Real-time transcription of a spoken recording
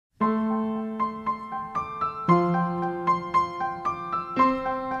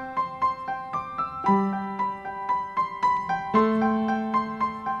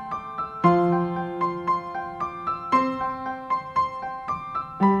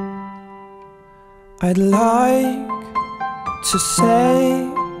I'd like to say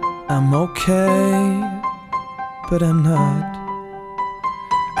I'm okay, but I'm not.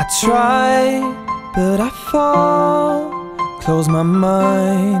 I try, but I fall. Close my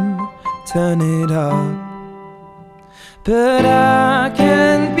mind, turn it up. But I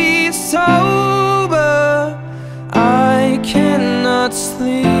can't be sober, I cannot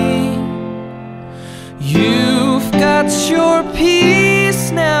sleep. You've got your peace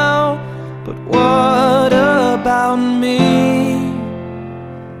now, but what about me?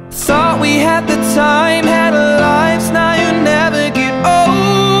 Thought we had the time, had our lives, now you never get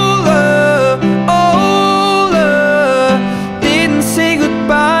older, older. Didn't say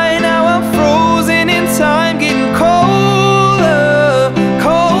goodbye, now I'm frozen in time, getting colder,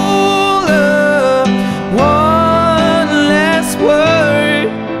 colder. One last word,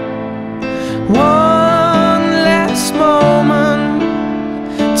 one last moment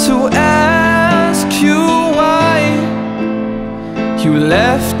to ask you why you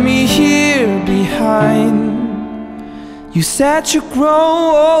left me here behind. You said you'd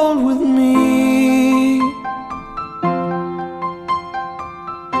grow old with me.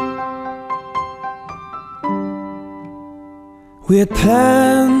 We had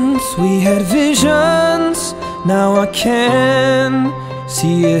plans, we had visions, now I can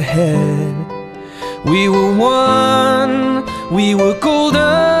see ahead. We were one, we were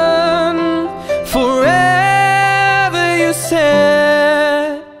golden, forever you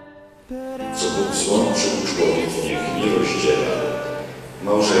said. Co Bóg złączył, człowiek niech nie rozdziela.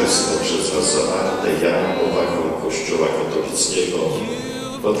 Małżeństwo przez was zawarte ja powagą Kościoła katolickiego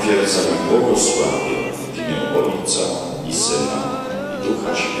potwierdzam i błogosławię w imię Ojca i Syna i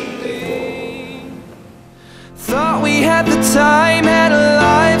Ducha Świętego. Thought we had the time, had our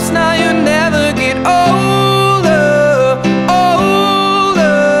lives, now you never get older,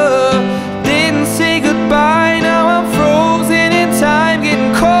 older. Didn't say goodbye, now I'm frozen in time,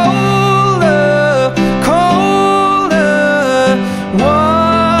 getting colder, colder.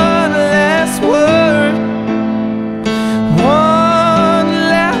 One last word, one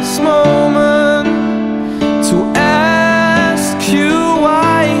last moment to ask you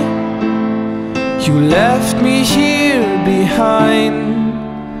why you left me here behind.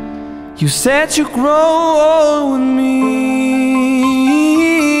 You said you'd grow old with me.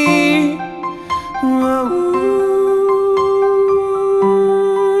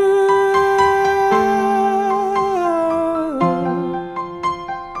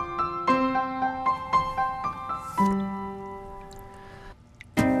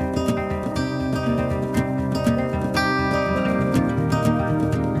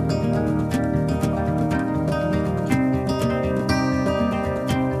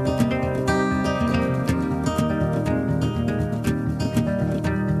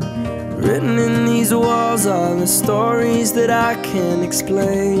 Written in these walls are the stories that I can't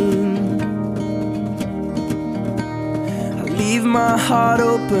explain. I leave my heart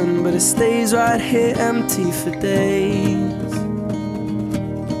open, but it stays right here empty for days.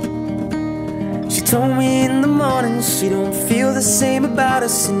 She told me in the morning she don't feel the same about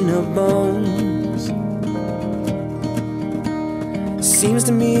us in her bones. Seems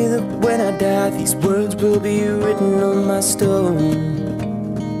to me that when I die, these words will be written on my stone.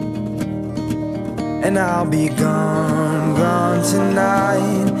 And I'll be gone, gone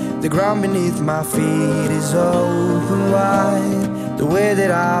tonight. The ground beneath my feet is open wide. The way that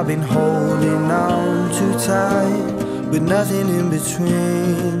I've been holding on too tight, with nothing in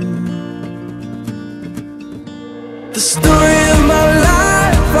between. The story of my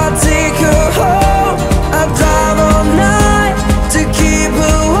life, I take her home. I drive all night to keep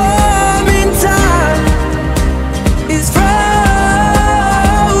her warm in time. It's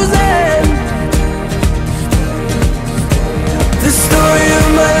the story of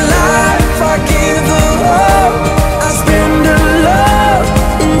my life, I give her all. I spend her love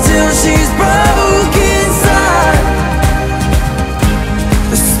until she's broke inside.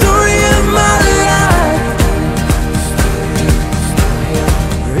 The story of my life.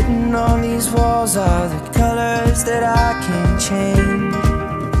 Written on these walls are the colors that I can't change.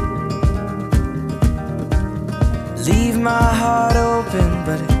 Leave my heart open,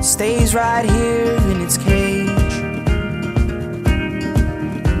 but it stays right here in its cage.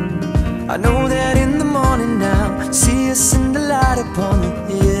 I know that in the morning now, see us in the light upon the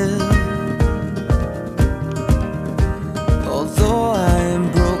hill. Although I am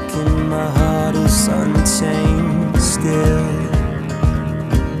broken, my heart is unchained still.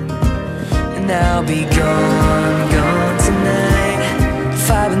 And I'll be gone, gone tonight.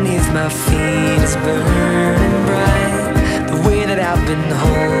 Fire beneath my feet is burning bright. The way that I've been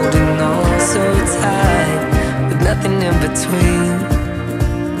holding on so tight. and in between.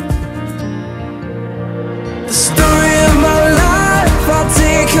 The story of my life, I'll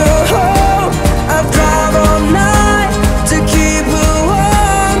take her home. I'll drive all night to keep her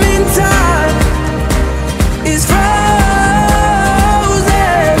warm in time. It's frozen.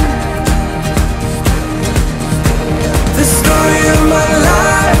 The story of my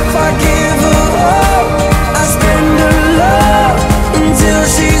life, I give her hope. I spend her love until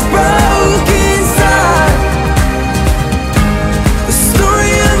she's broke inside. The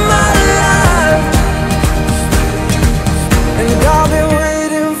story of my life. And I've been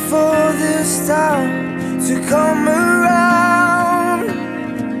waiting for this time to come around.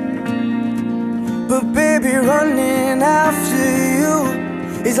 But baby, running after you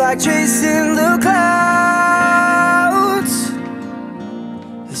is like chasing the clouds.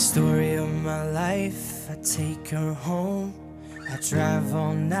 The story of my life, I take her home. I drive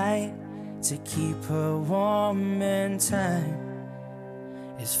all night to keep her warm, and time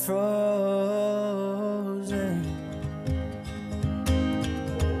is frozen.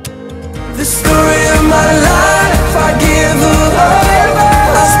 The story